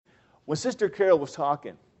When Sister Carol was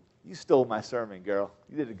talking, you stole my sermon, girl.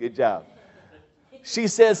 You did a good job. She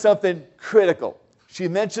said something critical. She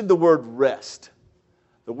mentioned the word rest.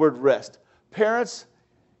 The word rest. Parents,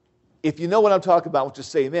 if you know what I'm talking about,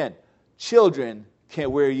 just say amen. Children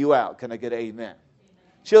can wear you out. Can I get an amen? Amen?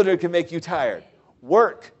 Children can make you tired.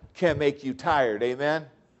 Work can make you tired. Amen?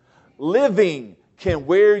 Living can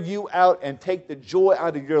wear you out and take the joy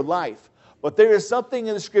out of your life. But there is something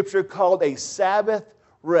in the Scripture called a Sabbath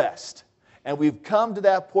rest. And we've come to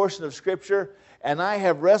that portion of Scripture, and I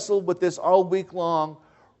have wrestled with this all week long,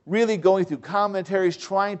 really going through commentaries,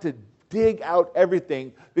 trying to dig out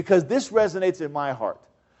everything, because this resonates in my heart.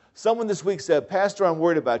 Someone this week said, Pastor, I'm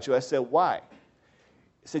worried about you. I said, why?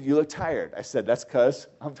 He said, you look tired. I said, that's because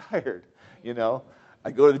I'm tired. You know,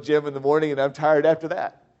 I go to the gym in the morning and I'm tired after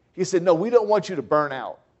that. He said, no, we don't want you to burn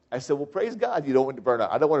out. I said, well, praise God, you don't want to burn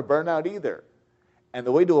out. I don't want to burn out either. And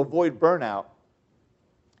the way to avoid burnout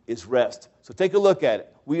is rest. So take a look at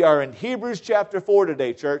it. We are in Hebrews chapter 4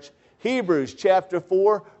 today, church. Hebrews chapter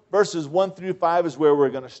 4, verses 1 through 5 is where we're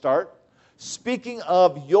going to start. Speaking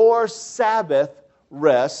of your Sabbath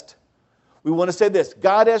rest, we want to say this.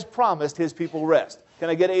 God has promised His people rest. Can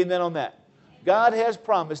I get an amen on that? God has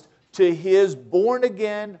promised to His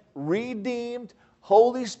born-again, redeemed,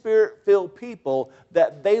 Holy Spirit-filled people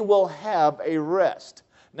that they will have a rest.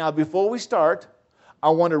 Now, before we start, I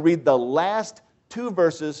want to read the last two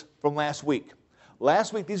verses from last week.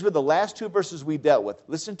 Last week, these were the last two verses we dealt with.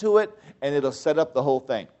 Listen to it, and it'll set up the whole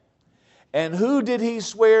thing. And who did He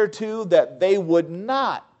swear to that they would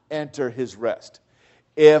not enter His rest?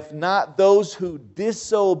 If not those who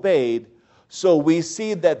disobeyed, so we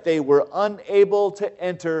see that they were unable to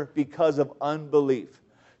enter because of unbelief.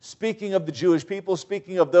 Speaking of the Jewish people,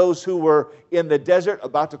 speaking of those who were in the desert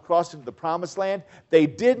about to cross into the promised land, they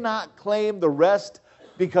did not claim the rest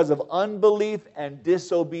because of unbelief and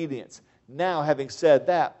disobedience. Now, having said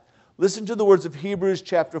that, listen to the words of Hebrews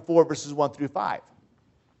chapter 4, verses 1 through 5.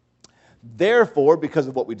 Therefore, because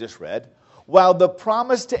of what we just read, while the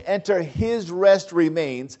promise to enter His rest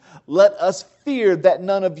remains, let us fear that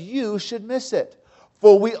none of you should miss it.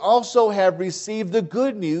 For we also have received the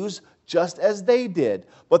good news just as they did.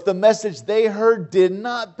 But the message they heard did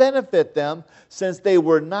not benefit them, since they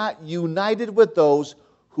were not united with those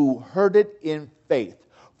who heard it in faith.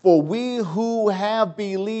 For we who have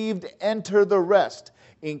believed enter the rest,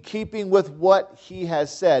 in keeping with what He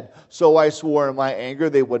has said. So I swore in my anger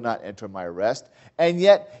they would not enter my rest. And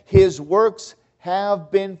yet His works have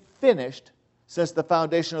been finished since the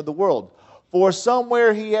foundation of the world. For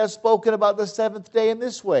somewhere He has spoken about the seventh day in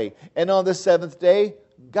this way. And on the seventh day,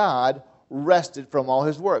 God rested from all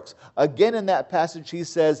His works. Again in that passage He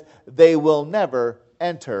says, they will never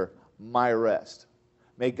enter my rest.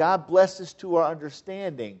 May God bless us to our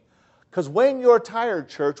understanding. Because when you're tired,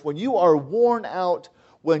 church, when you are worn out,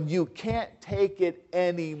 when you can't take it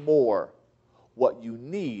anymore, what you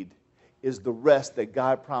need is the rest that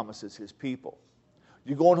God promises His people.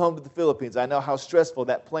 You're going home to the Philippines. I know how stressful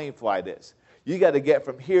that plane flight is. You got to get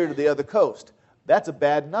from here to the other coast. That's a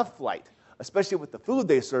bad enough flight, especially with the food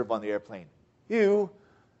they serve on the airplane. You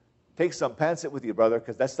take some pancit with you, brother,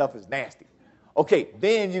 because that stuff is nasty. Okay,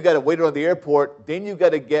 then you got to wait around the airport. Then you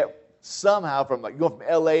got to get somehow from, like, you go from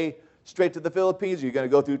L.A. straight to the Philippines, or you're going to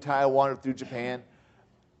go through Taiwan or through Japan.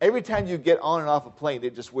 Every time you get on and off a plane,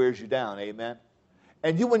 it just wears you down, amen?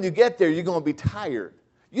 And when you get there, you're going to be tired.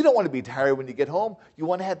 You don't want to be tired when you get home. You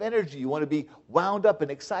want to have energy. You want to be wound up and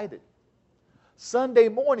excited. Sunday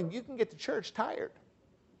morning, you can get to church tired.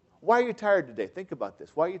 Why are you tired today? Think about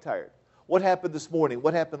this. Why are you tired? What happened this morning?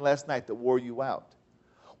 What happened last night that wore you out?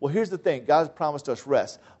 Well, here's the thing. God's promised us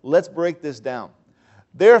rest. Let's break this down.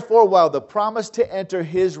 Therefore, while the promise to enter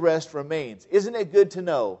His rest remains, isn't it good to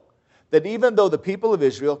know that even though the people of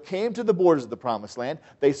Israel came to the borders of the promised land,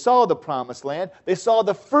 they saw the promised land, they saw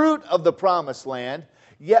the fruit of the promised land,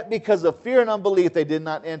 yet because of fear and unbelief they did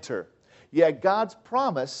not enter. Yet God's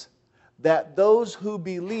promise that those who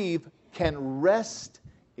believe can rest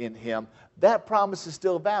in Him, that promise is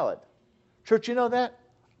still valid. Church, you know that?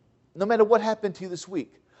 No matter what happened to you this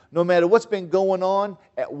week, no matter what's been going on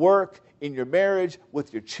at work, in your marriage,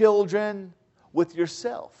 with your children, with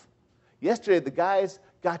yourself. Yesterday, the guys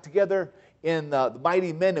got together in the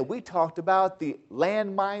Mighty Men, and we talked about the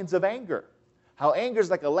landmines of anger. How anger is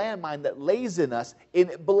like a landmine that lays in us, and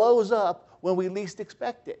it blows up when we least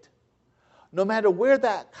expect it. No matter where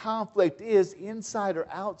that conflict is, inside or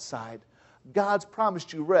outside, God's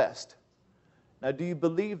promised you rest. Now, do you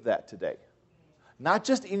believe that today? Not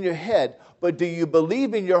just in your head, but do you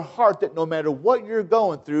believe in your heart that no matter what you're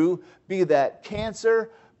going through, be that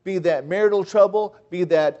cancer, be that marital trouble, be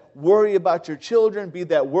that worry about your children, be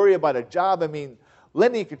that worry about a job. I mean,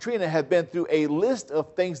 Lenny and Katrina have been through a list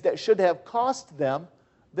of things that should have cost them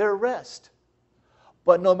their rest.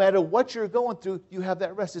 But no matter what you're going through, you have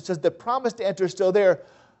that rest. It says the promise to enter is still there.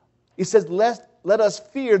 He says, let us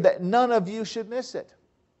fear that none of you should miss it.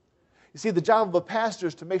 You see, the job of a pastor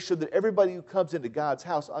is to make sure that everybody who comes into God's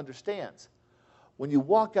house understands. When you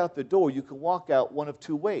walk out the door, you can walk out one of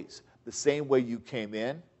two ways. The same way you came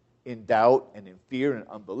in doubt and in fear and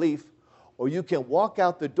unbelief, or you can walk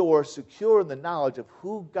out the door secure in the knowledge of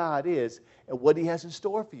who God is and what He has in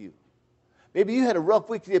store for you. Maybe you had a rough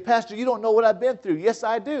week today. Pastor, you don't know what I've been through. Yes,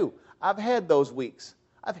 I do. I've had those weeks.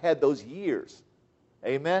 I've had those years.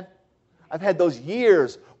 Amen? I've had those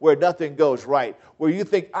years where nothing goes right, where you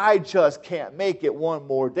think, I just can't make it one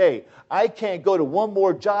more day. I can't go to one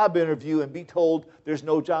more job interview and be told there's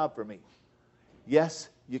no job for me. Yes,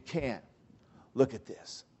 you can. Look at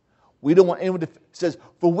this. We don't want anyone to, says,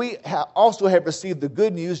 for we also have received the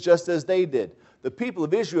good news just as they did. The people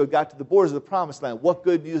of Israel got to the borders of the promised land. What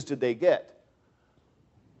good news did they get?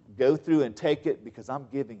 Go through and take it because I'm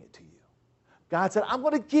giving it to you. God said, I'm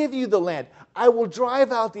going to give you the land. I will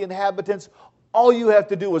drive out the inhabitants. All you have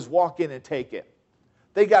to do is walk in and take it.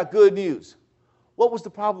 They got good news. What was the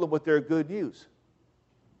problem with their good news?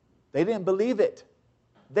 They didn't believe it.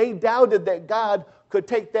 They doubted that God could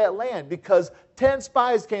take that land because 10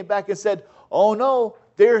 spies came back and said, oh no,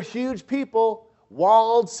 they're huge people,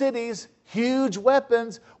 walled cities, huge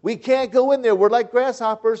weapons. We can't go in there. We're like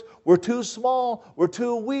grasshoppers. We're too small. We're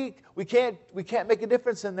too weak. We can't make a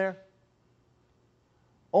difference in there.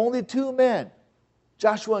 Only 2 men,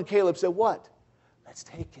 Joshua and Caleb, said, what? Let's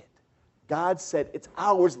take it. God said, it's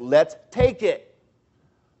ours. Let's take it.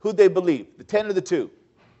 Who'd they believe? The 10 or the 2?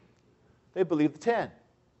 They believed the 10.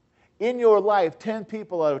 In your life, 10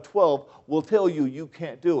 people out of 12 will tell you you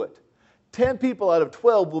can't do it. 10 people out of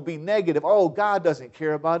 12 will be negative. Oh, God doesn't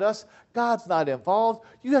care about us. God's not involved.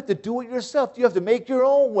 You have to do it yourself. You have to make your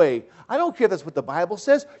own way. I don't care if that's what the Bible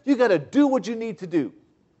says. You got to do what you need to do.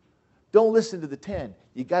 Don't listen to the 10.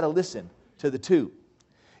 You got to listen to the 2.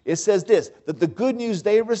 It says this, that the good news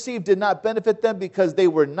they received did not benefit them because they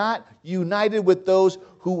were not united with those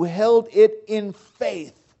who held it in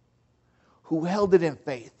faith. Who held it in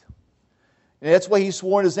faith. And that's why He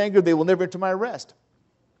swore in His anger, they will never enter my rest.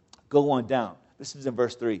 Go on down. This is in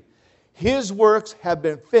verse 3. His works have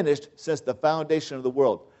been finished since the foundation of the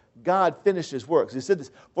world. God finished His works. He said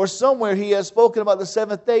this, for somewhere He has spoken about the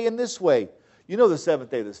seventh day in this way. You know the seventh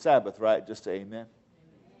day, the Sabbath, right? Just say amen.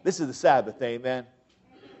 This is the Sabbath, amen.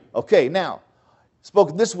 Okay, now,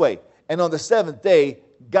 spoken this way. And on the seventh day,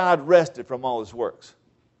 God rested from all His works.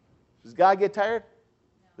 Does God get tired?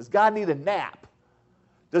 Does God need a nap?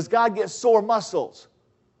 Does God get sore muscles?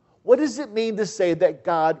 What does it mean to say that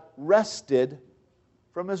God rested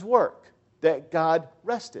from His work? That God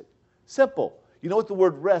rested. Simple. You know what the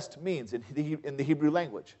word rest means in the Hebrew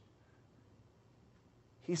language?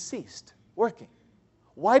 He ceased working.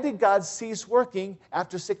 Why did God cease working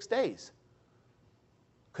after 6 days?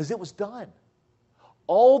 Because it was done.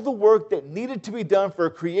 All the work that needed to be done for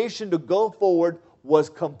creation to go forward was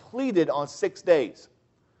completed on 6 days.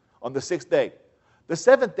 On the 6th day. The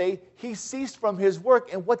 7th day, He ceased from His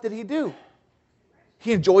work, and what did He do?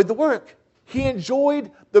 He enjoyed the work. He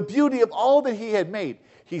enjoyed the beauty of all that He had made.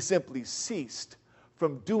 He simply ceased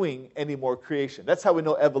from doing any more creation. That's how we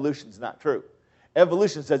know evolution is not true.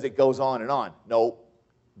 Evolution says it goes on and on. No,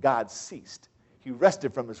 God ceased. He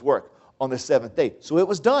rested from His work on the 7th day. So it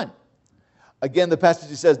was done. Again, the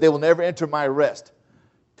passage says, they will never enter my rest.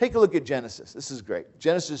 Take a look at Genesis. This is great.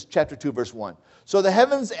 Genesis chapter 2, verse 1. So the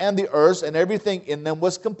heavens and the earth and everything in them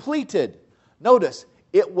was completed. Notice,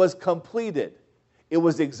 it was completed. It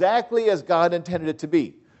was exactly as God intended it to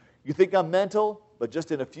be. You think I'm mental? But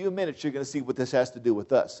just in a few minutes, you're going to see what this has to do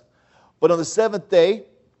with us. But on the 7th day,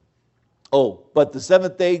 but the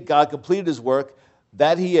 7th day, God completed His work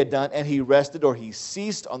that He had done, and He rested, or He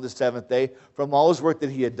ceased on the 7th day from all His work that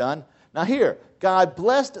He had done. Now here, God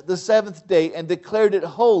blessed the 7th day and declared it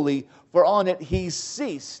holy, for on it He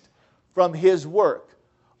ceased from His work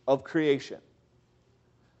of creation.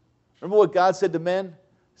 Remember what God said to men?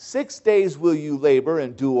 6 days will you labor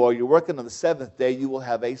and do all your work, and on the 7th day you will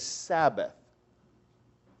have a Sabbath.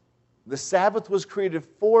 The Sabbath was created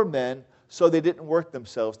for men so they didn't work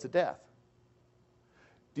themselves to death.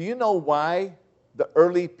 Do you know why the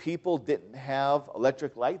early people didn't have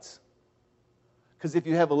electric lights? Because if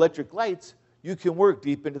you have electric lights, you can work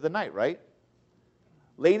deep into the night, right?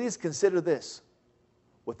 Ladies, consider this.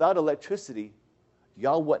 Without electricity,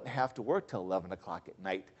 y'all wouldn't have to work till 11 o'clock at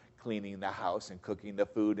night cleaning the house and cooking the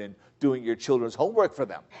food and doing your children's homework for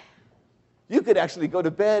them. You could actually go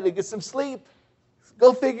to bed and get some sleep.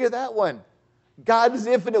 Go figure that one. God's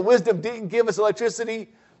infinite wisdom didn't give us electricity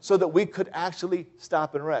so that we could actually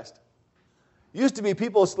stop and rest. Used to be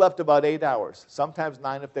people slept about 8 hours, sometimes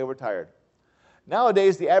 9 if they were tired.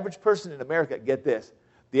 Nowadays, the average person in America, get this,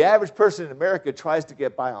 the average person in America tries to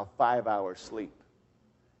get by on 5 hours sleep.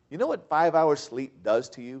 You know what 5 hours sleep does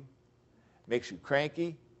to you? Makes you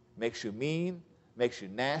cranky, makes you mean, makes you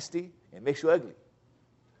nasty, and makes you ugly.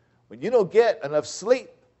 When you don't get enough sleep,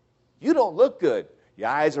 you don't look good. Your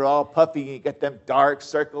eyes are all puffy, and you get them dark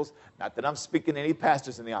circles. Not that I'm speaking to any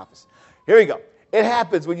pastors in the office. Here we go. It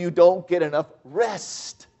happens when you don't get enough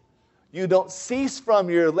rest. You don't cease from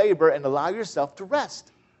your labor and allow yourself to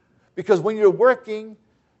rest. Because when you're working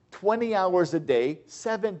 20 hours a day,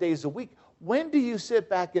 7 days a week, when do you sit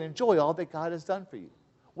back and enjoy all that God has done for you?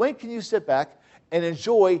 When can you sit back and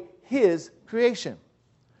enjoy His creation?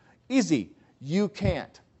 Easy. You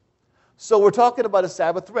can't. So we're talking about a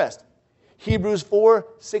Sabbath rest. Hebrews 4,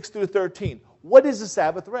 6 through 13. What is the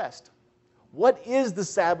Sabbath rest? What is the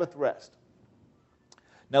Sabbath rest?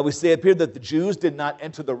 Now we see up here that the Jews did not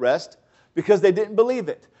enter the rest because they didn't believe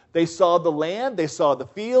it. They saw the land, they saw the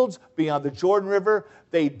fields beyond the Jordan River.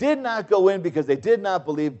 They did not go in because they did not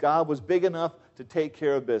believe God was big enough to take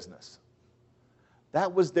care of business.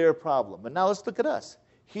 That was their problem. And now let's look at us.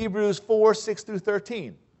 Hebrews 4, 6 through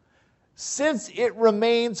 13. Since it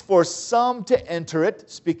remains for some to enter it,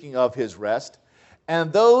 speaking of His rest,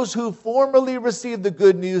 and those who formerly received the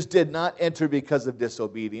good news did not enter because of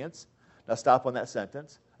disobedience. Now stop on that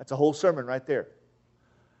sentence. That's a whole sermon right there.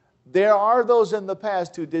 There are those in the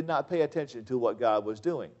past who did not pay attention to what God was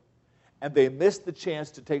doing. And they missed the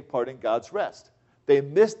chance to take part in God's rest. They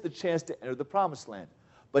missed the chance to enter the promised land.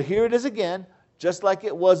 But here it is again, just like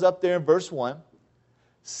it was up there in verse 1.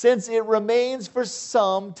 Since it remains for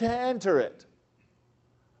some to enter it.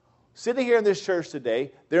 Sitting here in this church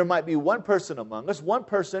today, there might be one person among us, one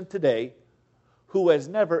person today, who has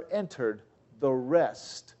never entered the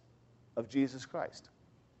rest of Jesus Christ.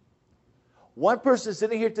 One person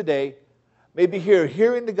sitting here today may be here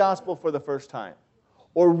hearing the gospel for the first time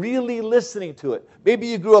or really listening to it. Maybe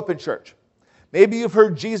you grew up in church. Maybe you've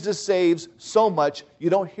heard Jesus saves so much you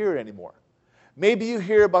don't hear it anymore. Maybe you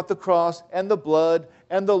hear about the cross and the blood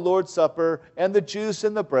and the Lord's Supper and the juice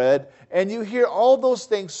and the bread, and you hear all those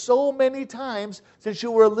things so many times since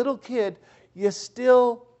you were a little kid, you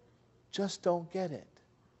still just don't get it.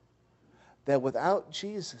 That without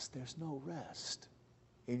Jesus, there's no rest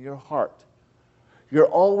in your heart. You're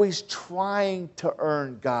always trying to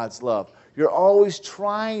earn God's love. You're always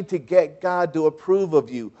trying to get God to approve of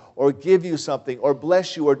you or give you something or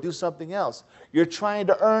bless you or do something else. You're trying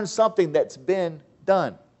to earn something that's been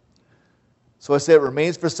done. So I say it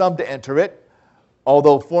remains for some to enter it,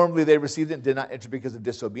 although formerly they received it and did not enter because of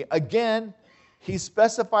disobedience. Again, he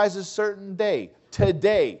specifies a certain day,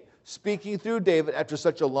 today, speaking through David after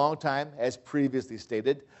such a long time, as previously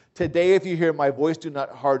stated. Today, if you hear my voice, do not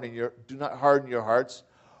harden your hearts.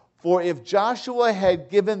 For if Joshua had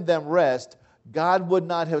given them rest, God would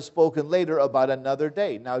not have spoken later about another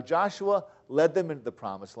day. Now, Joshua led them into the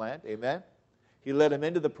promised land. Amen? He led them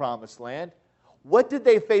into the promised land. What did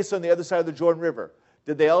they face on the other side of the Jordan River?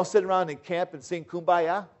 Did they all sit around and camp and sing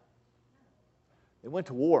Kumbaya? They went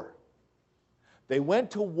to war. They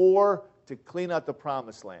went to war to clean out the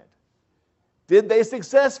promised land. Did they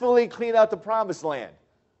successfully clean out the promised land?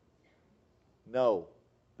 No.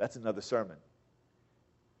 That's another sermon.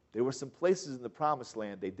 There were some places in the promised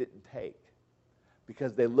land they didn't take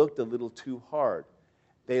because they looked a little too hard.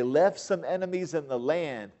 They left some enemies in the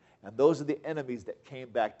land, and those are the enemies that came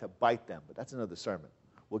back to bite them. But that's another sermon.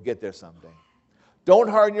 We'll get there someday. Don't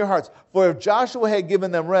harden your hearts. For if Joshua had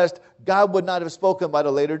given them rest, God would not have spoken about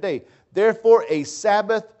a later day. Therefore, a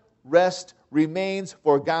Sabbath rest remains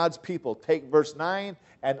for God's people. Take verse 9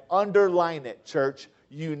 and underline it, church.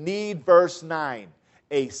 You need verse 9.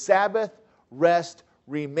 A Sabbath rest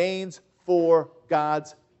remains for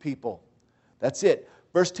God's people. That's it.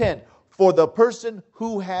 Verse 10. For the person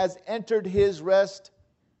who has entered his rest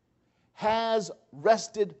has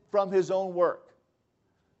rested from his own work.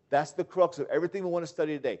 That's the crux of everything we want to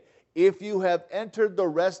study today. If you have entered the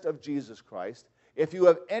rest of Jesus Christ, if you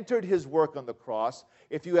have entered His work on the cross,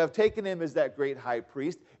 if you have taken Him as that great high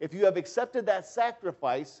priest, if you have accepted that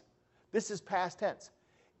sacrifice, this is past tense.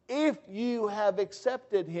 If you have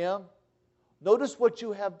accepted Him, notice what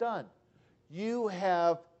you have done. You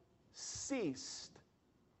have ceased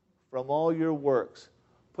from all your works.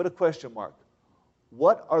 Put a question mark.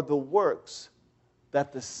 What are the works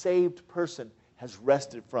that the saved person has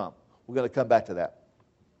rested from? We're going to come back to that.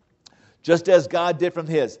 just as God did from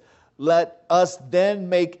his. Let us then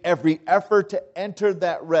make every effort to enter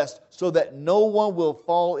that rest so that no one will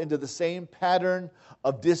fall into the same pattern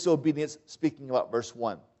of disobedience, speaking about verse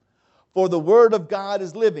 1. For the word of God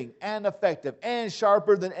is living and effective and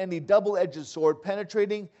sharper than any double-edged sword,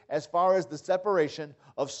 penetrating as far as the separation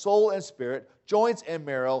of soul and spirit, joints and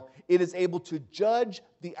marrow. It is able to judge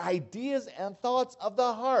the ideas and thoughts of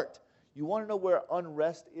the heart. You want to know where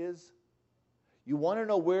unrest is? You want to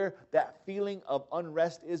know where that feeling of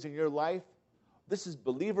unrest is in your life? This is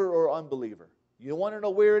believer or unbeliever. You want to know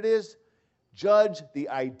where it is? Judge the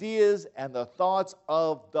ideas and the thoughts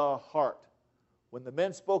of the heart. When the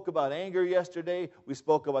men spoke about anger yesterday, we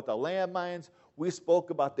spoke about the landmines. We spoke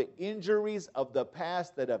about the injuries of the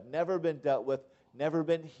past that have never been dealt with, never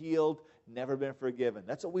been healed, never been forgiven.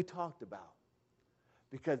 That's what we talked about.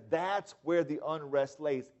 Because that's where the unrest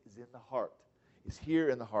lays, is in the heart, is here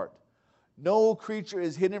in the heart. No creature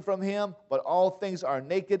is hidden from him, but all things are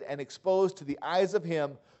naked and exposed to the eyes of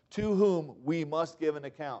him to whom we must give an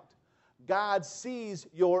account. God sees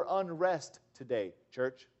your unrest today,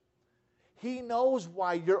 church. He knows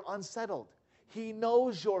why you're unsettled. He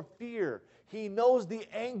knows your fear. He knows the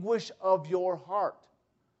anguish of your heart.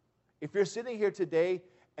 If you're sitting here today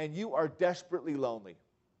and you are desperately lonely,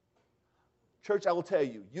 church, I will tell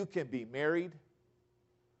you, you can be married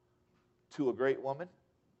to a great woman.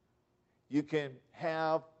 You can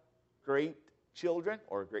have great children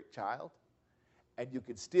or a great child, and you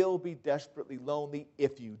can still be desperately lonely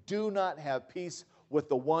if you do not have peace with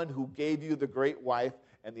the one who gave you the great wife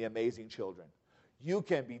and the amazing children. You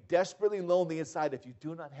can be desperately lonely inside if you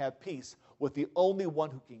do not have peace with the only one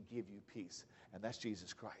who can give you peace, and that's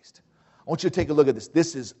Jesus Christ. I want you to take a look at this.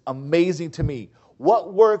 This is amazing to me.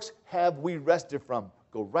 What works have we rested from?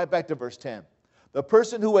 Go right back to verse 10. The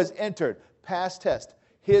person who has entered, past test,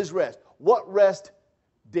 his rest. What rest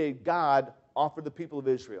did God offer the people of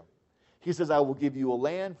Israel? He says, I will give you a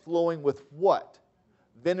land flowing with what?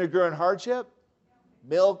 Vinegar and hardship?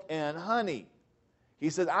 Milk and honey.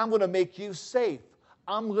 He says, I'm going to make you safe.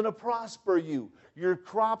 I'm going to prosper you. Your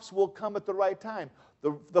crops will come at the right time.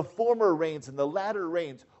 The former rains and the latter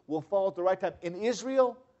rains will fall at the right time. In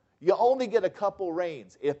Israel, you only get a couple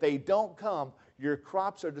rains. If they don't come, your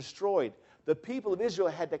crops are destroyed. The people of Israel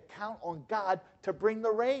had to count on God to bring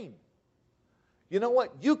the rain. You know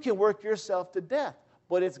what? You can work yourself to death,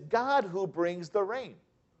 but it's God who brings the rain.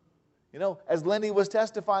 You know, as Lenny was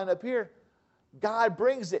testifying up here, God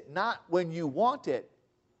brings it not when you want it,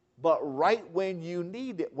 but right when you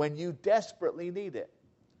need it, when you desperately need it.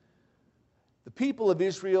 The people of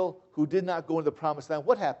Israel who did not go into the promised land,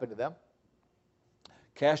 what happened to them?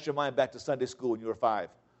 Cast your mind back to Sunday school when you were 5.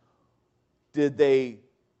 Did they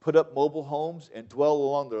put up mobile homes and dwell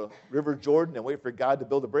along the River Jordan and wait for God to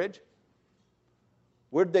build a bridge?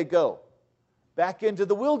 Where did they go? Back into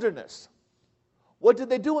the wilderness. What did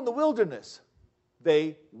they do in the wilderness?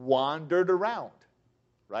 They wandered around,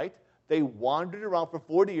 right? They wandered around for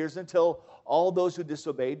 40 years until all those who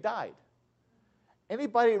disobeyed died.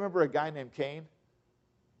 Anybody remember a guy named Cain?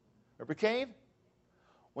 Remember Cain?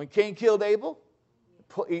 When Cain killed Abel,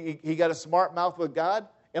 he got a smart mouth with God.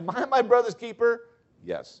 Am I my brother's keeper?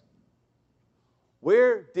 Yes.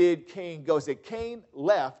 Where did Cain go? It said Cain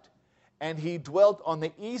left, and he dwelt on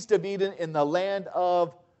the east of Eden in the land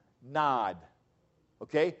of Nod.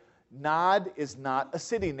 Okay? Nod is not a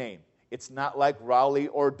city name. It's not like Raleigh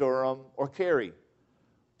or Durham or Cary.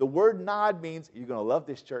 The word Nod means, you're going to love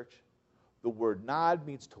this, church. The word Nod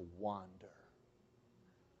means to wander.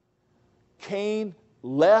 Cain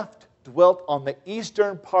left, dwelt on the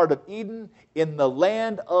eastern part of Eden in the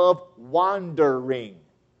land of wandering.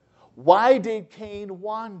 Why did Cain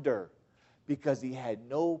wander? Because he had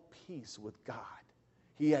no peace with God.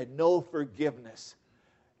 He had no forgiveness.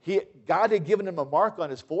 God had given him a mark on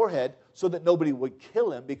his forehead so that nobody would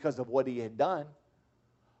kill him because of what he had done.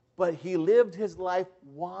 But he lived his life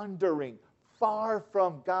wandering, far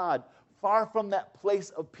from God, far from that place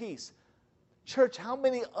of peace. Church, how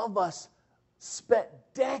many of us spent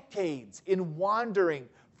decades in wandering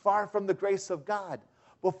far from the grace of God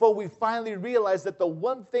before we finally realized that the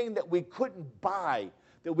one thing that we couldn't buy,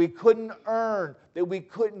 that we couldn't earn, that we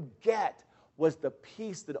couldn't get was the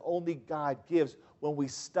peace that only God gives when we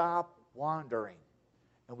stop wandering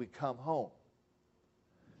and we come home.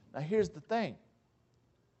 Now here's the thing.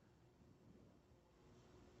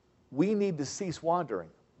 We need to cease wandering.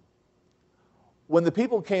 When the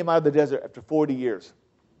people came out of the desert after 40 years,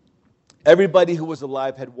 everybody who was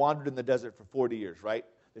alive had wandered in the desert for 40 years, right?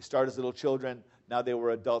 They started as little children, now they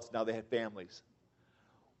were adults, now they had families.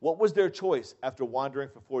 What was their choice after wandering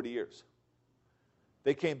for 40 years?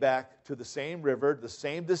 They came back to the same river, the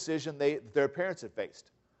same decision their parents had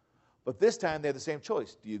faced. But this time they had the same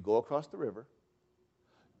choice. Do you go across the river?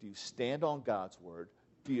 Do you stand on God's word?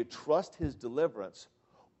 Do you trust his deliverance?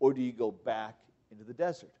 Or do you go back into the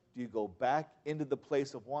desert? Do you go back into the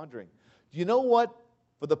place of wandering? Do you know what?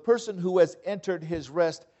 For the person who has entered his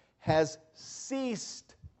rest has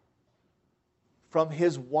ceased from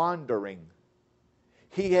his wandering.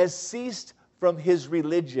 He has ceased from his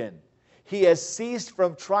religion. He has ceased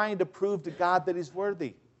from trying to prove to God that he's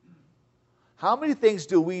worthy. How many things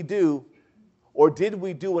do we do, or did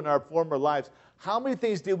we do in our former lives? How many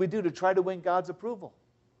things did we do to try to win God's approval?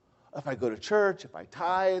 If I go to church, if I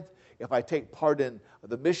tithe, if I take part in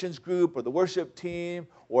the missions group or the worship team,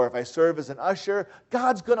 or if I serve as an usher,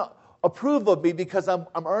 God's going to approve of me because I'm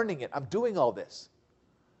earning it. I'm doing all this.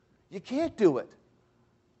 You can't do it.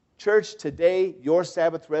 Church, today, your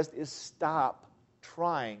Sabbath rest is stop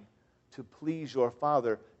trying to please your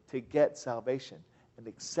Father to get salvation and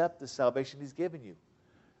accept the salvation he's given you.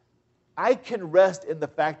 I can rest in the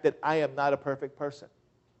fact that I am not a perfect person.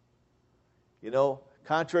 You know,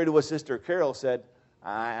 contrary to what Sister Carol said,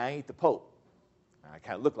 I ain't the Pope. I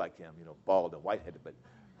kind of look like him, you know, bald and white-headed, but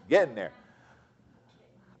getting there.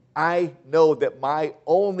 I know that my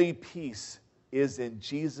only peace is in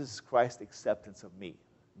Jesus Christ's acceptance of me.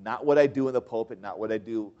 Not what I do in the pulpit, not what I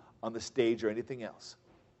do on the stage or anything else.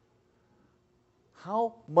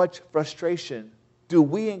 How much frustration do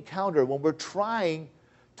we encounter when we're trying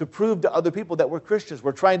to prove to other people that we're Christians?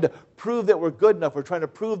 We're trying to prove that we're good enough. We're trying to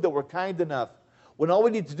prove that we're kind enough. When all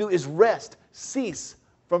we need to do is rest, cease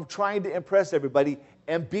from trying to impress everybody,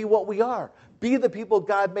 and be what we are. Be the people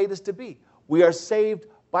God made us to be. We are saved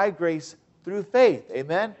by grace through faith.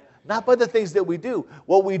 Amen? Not by the things that we do.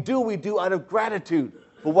 What we do out of gratitude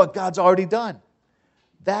for what God's already done.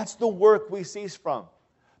 That's the work we cease from.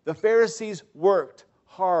 The Pharisees worked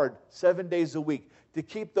hard 7 days a week to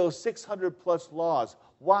keep those 600 plus laws.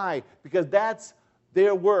 Why? Because that's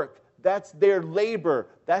their work. That's their labor.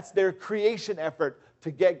 That's their creation effort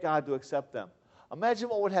to get God to accept them. Imagine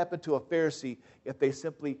what would happen to a Pharisee if they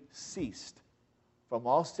simply ceased from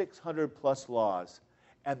all 600 plus laws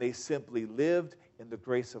and they simply lived in the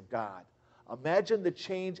grace of God. Imagine the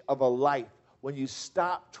change of a life when you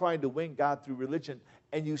stop trying to win God through religion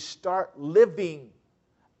and you start living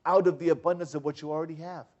out of the abundance of what you already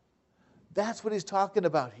have. That's what he's talking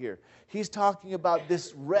about here. He's talking about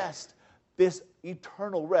this rest, this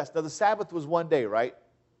eternal rest. Now, the Sabbath was one day, right?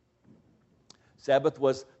 Sabbath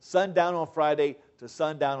was sundown on Friday to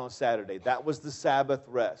sundown on Saturday. That was the Sabbath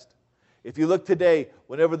rest. If you look today,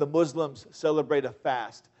 whenever the Muslims celebrate a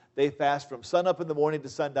fast, they fast from sunup in the morning to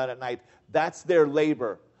sundown at night. That's their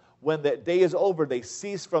labor. When that day is over, they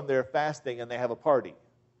cease from their fasting and they have a party.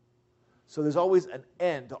 So there's always an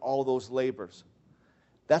end to all those labors.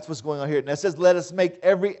 That's what's going on here. And it says, let us make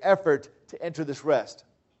every effort to enter this rest.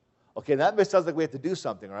 Okay, that sounds like we have to do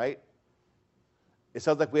something, right? It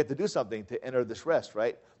sounds like we have to do something to enter this rest,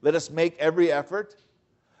 right? Let us make every effort.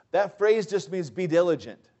 That phrase just means be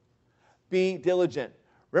diligent. Be diligent.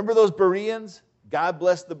 Remember those Bereans? God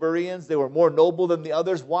blessed the Bereans. They were more noble than the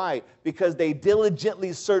others. Why? Because they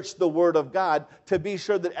diligently searched the Word of God to be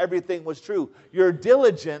sure that everything was true. Your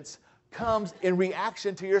diligence comes in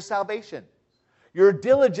reaction to your salvation. Your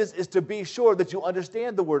diligence is to be sure that you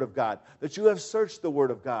understand the Word of God, that you have searched the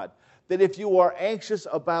Word of God, that if you are anxious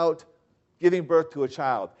about giving birth to a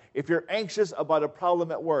child, if you're anxious about a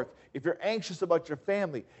problem at work, if you're anxious about your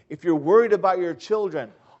family, if you're worried about your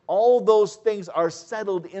children, all those things are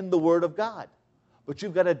settled in the Word of God. But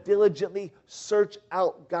you've got to diligently search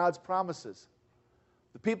out God's promises.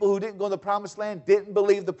 The people who didn't go in the promised land didn't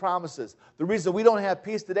believe the promises. The reason we don't have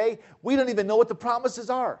peace today, we don't even know what the promises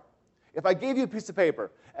are. If I gave you a piece of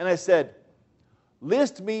paper and I said,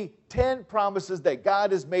 list me 10 promises that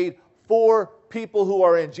God has made for people who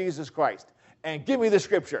are in Jesus Christ, and give me the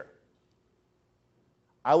scripture,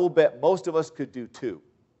 I will bet most of us could do 2.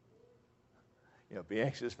 You know, be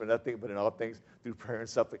anxious for nothing, but in all things through prayer and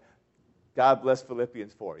supplication. God bless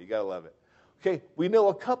Philippians 4. You got to love it. Okay, we know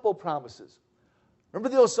a couple promises. Remember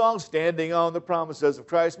the old song, Standing on the Promises of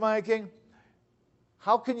Christ my King?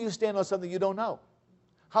 How can you stand on something you don't know?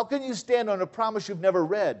 How can you stand on a promise you've never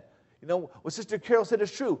read? You know, what Sister Carol said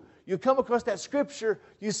is true. You come across that scripture,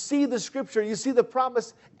 you see the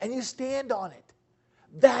promise, and you stand on it.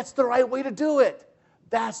 That's the right way to do it.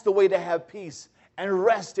 That's the way to have peace and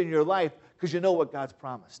rest in your life, because you know what God's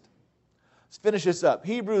promised. Let's finish this up.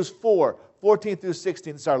 Hebrews 4, 14 through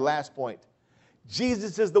 16. This is our last point.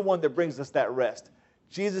 Jesus is the one that brings us that rest.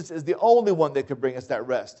 Jesus is the only one that can bring us that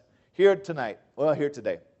rest. Here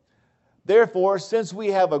today. Therefore, since we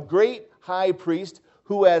have a great high priest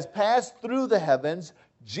who has passed through the heavens,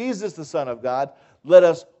 Jesus the Son of God, let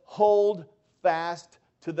us hold fast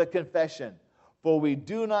to the confession. For we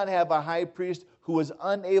do not have a high priest who is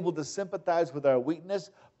unable to sympathize with our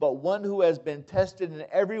weakness, but one who has been tested in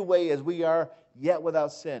every way as we are, yet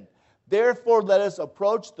without sin. Therefore, let us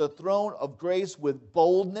approach the throne of grace with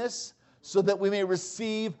boldness, so that we may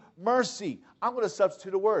receive mercy. I'm going to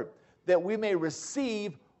substitute a word. That we may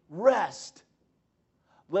receive rest.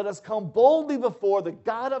 Let us come boldly before the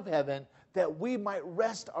God of heaven, that we might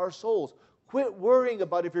rest our souls. Quit worrying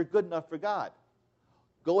about if you're good enough for God.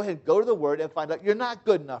 Go ahead, go to the Word and find out you're not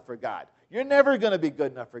good enough for God. You're never going to be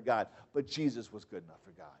good enough for God. But Jesus was good enough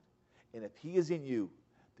for God. And if He is in you,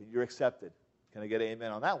 then you're accepted. Can I get an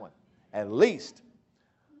amen on that one? At least.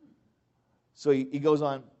 So he goes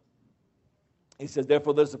on. He says,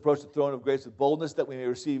 therefore, let us approach the throne of grace with boldness, that we may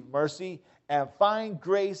receive mercy and find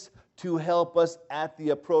grace to help us at the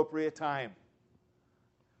appropriate time.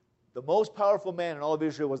 The most powerful man in all of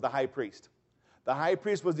Israel was the high priest. The high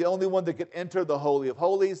priest was the only one that could enter the Holy of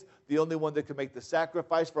Holies, the only one that could make the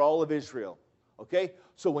sacrifice for all of Israel. Okay?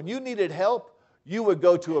 So when you needed help, you would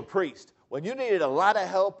go to a priest. When you needed a lot of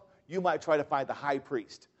help, you might try to find the high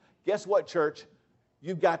priest. Guess what, church?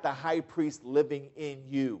 You've got the high priest living in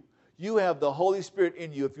you. You have the Holy Spirit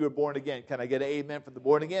in you if you were born again. Can I get an amen from the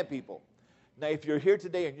born again people? Now, if you're here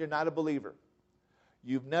today and you're not a believer,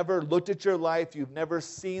 you've never looked at your life, you've never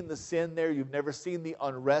seen the sin there, you've never seen the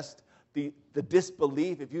unrest, the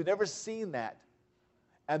disbelief, if you've never seen that,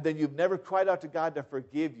 and then you've never cried out to God to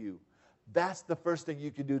forgive you, that's the first thing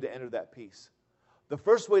you can do to enter that peace. The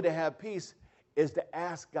first way to have peace is to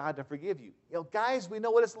ask God to forgive you. You know, guys, we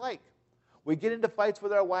know what it's like. We get into fights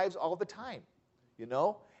with our wives all the time, you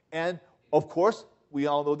know, and of course, we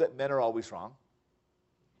all know that men are always wrong,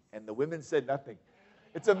 and the women said nothing.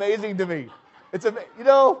 It's amazing to me. You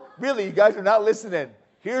know, really, you guys are not listening.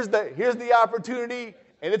 Here's the opportunity,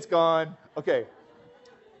 and it's gone. Okay.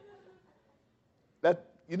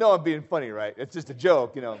 You know I'm being funny, right? It's just a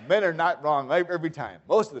joke. You know, men are not wrong every time,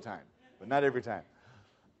 most of the time, but not every time.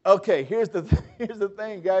 Okay, here's the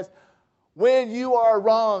thing, guys. When you are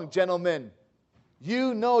wrong, gentlemen,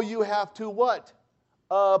 you know you have to what?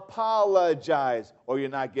 Apologize, or you're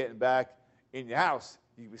not getting back in your house.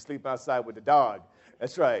 You can be sleeping outside with the dog.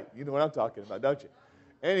 That's right. You know what I'm talking about, don't you?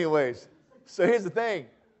 Anyways, so here's the thing.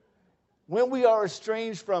 When we are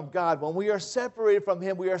estranged from God, when we are separated from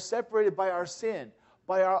Him, we are separated by our sin,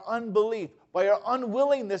 by our unbelief, by our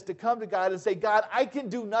unwillingness to come to God and say, God, I can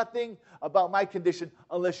do nothing about my condition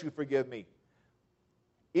unless you forgive me.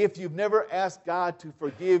 If you've never asked God to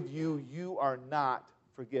forgive you, you are not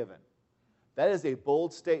forgiven. That is a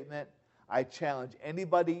bold statement. I challenge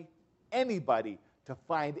anybody to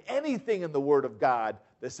find anything in the Word of God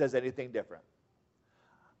that says anything different.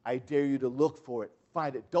 I dare you to look for it,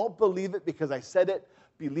 find it. Don't believe it because I said it.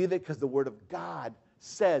 Believe it because the Word of God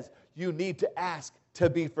says you need to ask to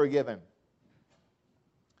be forgiven.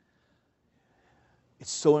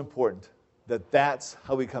 It's so important that that's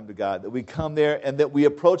how we come to God, that we come there and that we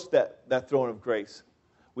approach that throne of grace.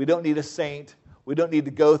 We don't need a saint. We don't need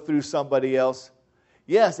to go through somebody else.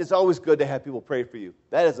 Yes, it's always good to have people pray for you.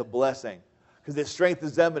 That is a blessing because it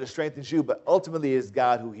strengthens them and it strengthens you, but ultimately it is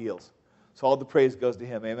God who heals. So all the praise goes to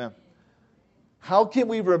Him. Amen. How can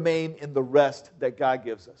we remain in the rest that God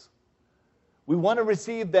gives us? We want to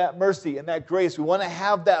receive that mercy and that grace. We want to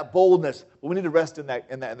have that boldness, but we need to rest in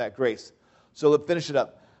that grace. So let's finish it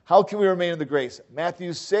up. How can we remain in the grace?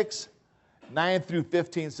 Matthew 6, 9 through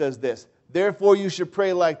 15 says this. Therefore you should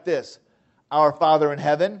pray like this. Our Father in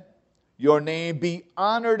heaven, your name be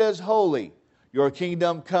honored as holy. Your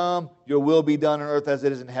kingdom come, your will be done on earth as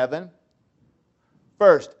it is in heaven.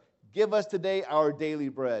 First, give us today our daily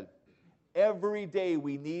bread. Every day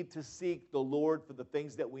we need to seek the Lord for the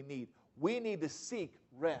things that we need. We need to seek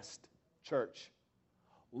rest, church.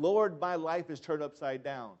 Lord, my life is turned upside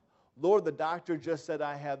down. Lord, the doctor just said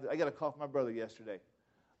I got a call from my brother yesterday.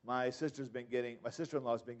 My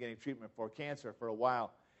sister-in-law's been getting treatment for cancer for a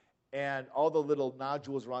while. And all the little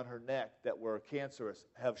nodules around her neck that were cancerous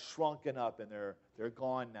have shrunken up and they're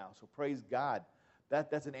gone now. So praise God.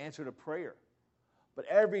 That's an answer to prayer. But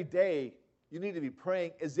every day you need to be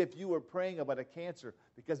praying as if you were praying about a cancer.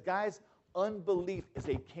 Because guys, unbelief is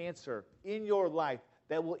a cancer in your life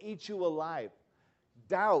that will eat you alive.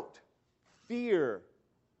 Doubt, fear,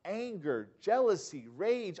 anger, jealousy,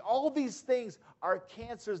 rage, all these things are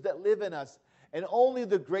cancers that live in us. And only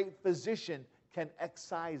the great physician can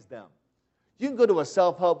excise them. You can go to a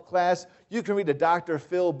self-help class. You can read a Dr.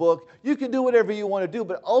 Phil book. You can do whatever you want to do.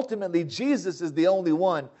 But ultimately, Jesus is the only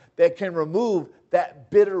one that can remove that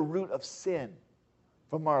bitter root of sin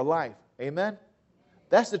from our life. Amen?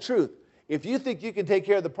 That's the truth. If you think you can take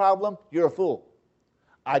care of the problem, you're a fool.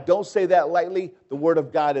 I don't say that lightly. The Word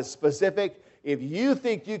of God is specific. If you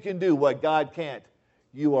think you can do what God can't,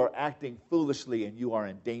 you are acting foolishly and you are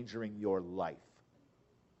endangering your life.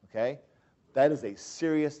 Okay? That is a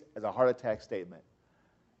serious as a heart attack statement.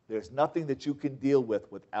 There's nothing that you can deal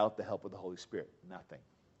with without the help of the Holy Spirit. Nothing.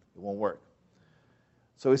 It won't work.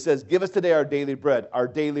 So he says, give us today our daily bread, our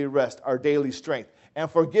daily rest, our daily strength,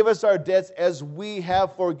 and forgive us our debts as we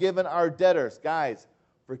have forgiven our debtors. Guys,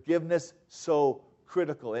 forgiveness so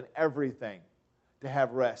critical in everything to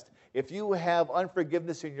have rest. If you have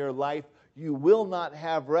unforgiveness in your life, you will not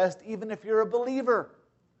have rest even if you're a believer.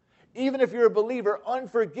 Even if you're a believer,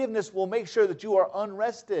 unforgiveness will make sure that you are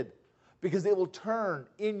unrested because it will turn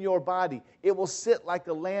in your body. It will sit like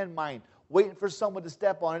a landmine, waiting for someone to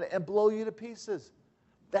step on it and blow you to pieces.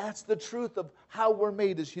 That's the truth of how we're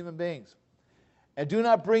made as human beings. And do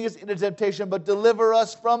not bring us into temptation, but deliver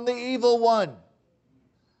us from the evil one.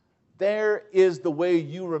 There is the way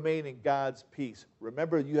you remain in God's peace.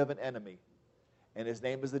 Remember, you have an enemy, and his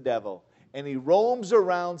name is the devil. And he roams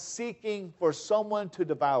around seeking for someone to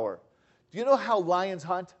devour. Do you know how lions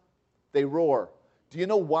hunt? They roar. Do you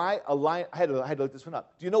know why a lion... I had to look this one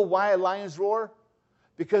up. Do you know why lions roar?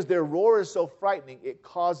 Because their roar is so frightening, it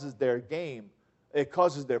causes their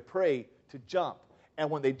prey to jump. And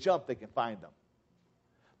when they jump, they can find them.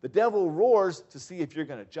 The devil roars to see if you're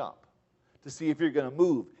going to jump, to see if you're going to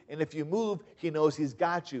move. And if you move, he knows he's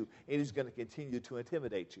got you, and he's going to continue to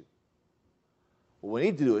intimidate you. What we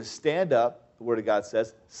need to do is stand up, the Word of God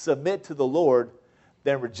says, submit to the Lord,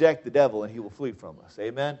 then reject the devil, and he will flee from us.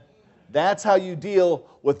 Amen? That's how you deal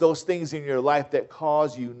with those things in your life that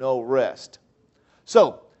cause you no rest.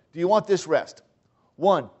 So, do you want this rest?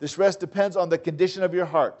 1, this rest depends on the condition of your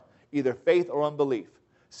heart, either faith or unbelief.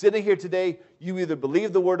 Sitting here today, you either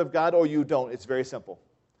believe the Word of God or you don't. It's very simple.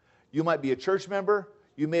 You might be a church member.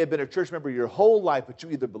 You may have been a church member your whole life, but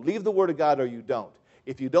you either believe the Word of God or you don't.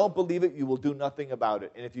 If you don't believe it, you will do nothing about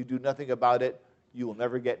it. And if you do nothing about it, you will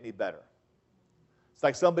never get any better. It's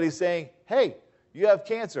like somebody saying, hey, you have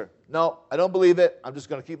cancer. No, I don't believe it. I'm just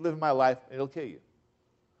going to keep living my life, and it'll kill you.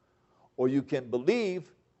 Or you can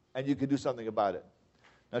believe, and you can do something about it.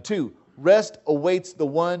 Now, 2, rest awaits the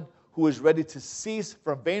one who is ready to cease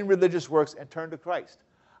from vain religious works and turn to Christ.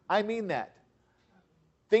 I mean that.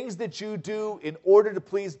 Things that you do in order to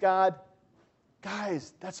please God,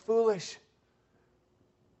 guys, that's foolish.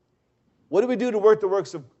 What do we do to work the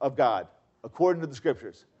works of God, according to the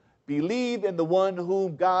Scriptures? Believe in the one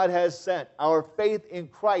whom God has sent. Our faith in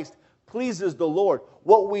Christ pleases the Lord.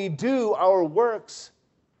 What we do, our works,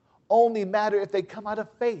 only matter if they come out of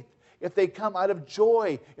faith, if they come out of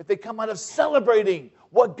joy, if they come out of celebrating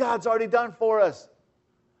what God's already done for us.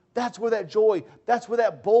 That's where that joy, that's where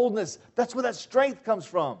that boldness, that's where that strength comes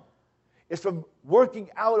from. It's from working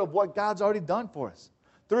out of what God's already done for us.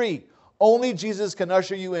 3, only Jesus can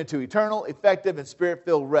usher you into eternal, effective, and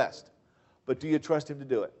Spirit-filled rest. But do you trust Him to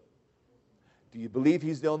do it? Do you believe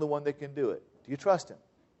He's the only one that can do it? Do you trust Him?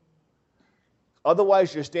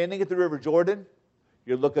 Otherwise, you're standing at the River Jordan.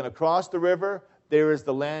 You're looking across the river. There is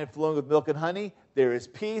the land flowing with milk and honey. There is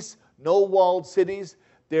peace, no walled cities.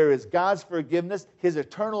 There is God's forgiveness, His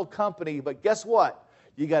eternal company. But guess what?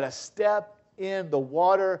 You got to step in the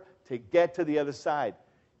water to get to the other side.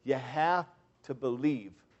 You have to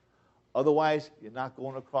believe. Otherwise, you're not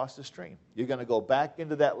going across the stream. You're going to go back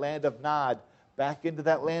into that land of Nod, back into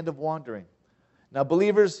that land of wandering. Now,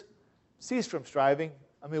 believers, cease from striving.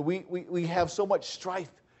 I mean, we have so much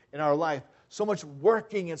strife in our life, so much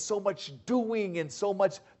working and so much doing and so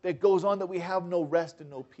much that goes on that we have no rest and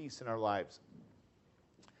no peace in our lives.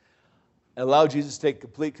 And allow Jesus to take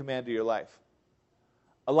complete command of your life.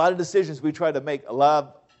 A lot of decisions we try to make, a lot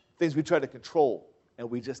of things we try to control, and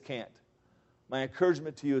we just can't. My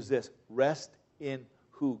encouragement to you is this: rest in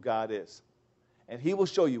who God is. And He will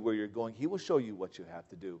show you where you're going. He will show you what you have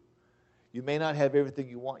to do. You may not have everything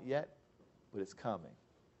you want yet, but it's coming.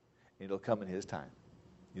 And it'll come in His time.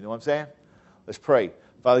 You know what I'm saying? Let's pray.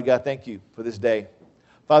 Father God, thank you for this day.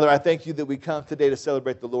 Father, I thank you that we come today to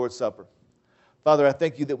celebrate the Lord's Supper. Father, I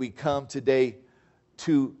thank you that we come today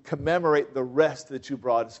to commemorate the rest that you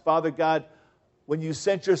brought us. Father God, when you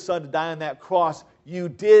sent your Son to die on that cross, you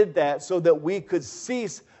did that so that we could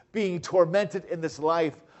cease being tormented in this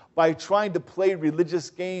life by trying to play religious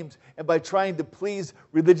games and by trying to please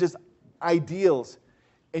religious ideals.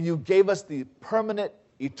 And you gave us the permanent,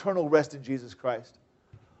 eternal rest in Jesus Christ.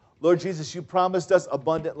 Lord Jesus, you promised us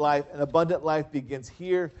abundant life, and abundant life begins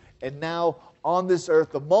here and now on this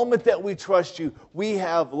earth. The moment that we trust you, we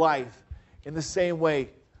have life. In the same way,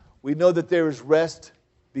 we know that there is rest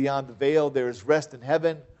beyond the veil. There is rest in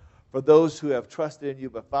heaven for those who have trusted in you.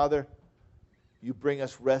 But Father, you bring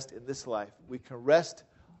us rest in this life. We can rest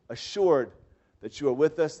assured that you are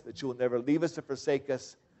with us, that you will never leave us or forsake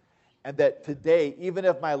us, and that today, even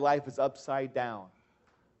if my life is upside down,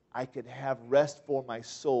 I can have rest for my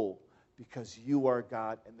soul because you are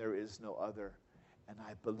God and there is no other. And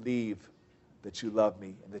I believe that you love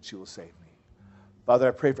me and that you will save me. Father,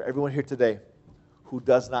 I pray for everyone here today who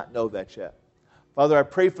does not know that yet. Father, I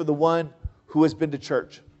pray for the one who has been to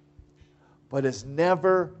church but has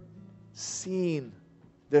never seen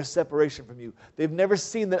their separation from you. They've never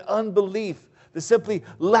seen that unbelief, the simply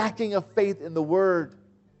lacking of faith in the Word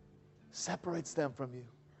separates them from you.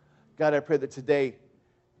 God, I pray that today,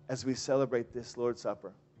 as we celebrate this Lord's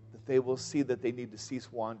Supper, that they will see that they need to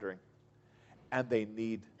cease wandering and they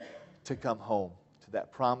need to come home to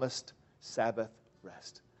that promised Sabbath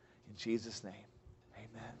rest. In Jesus' name,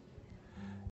 amen.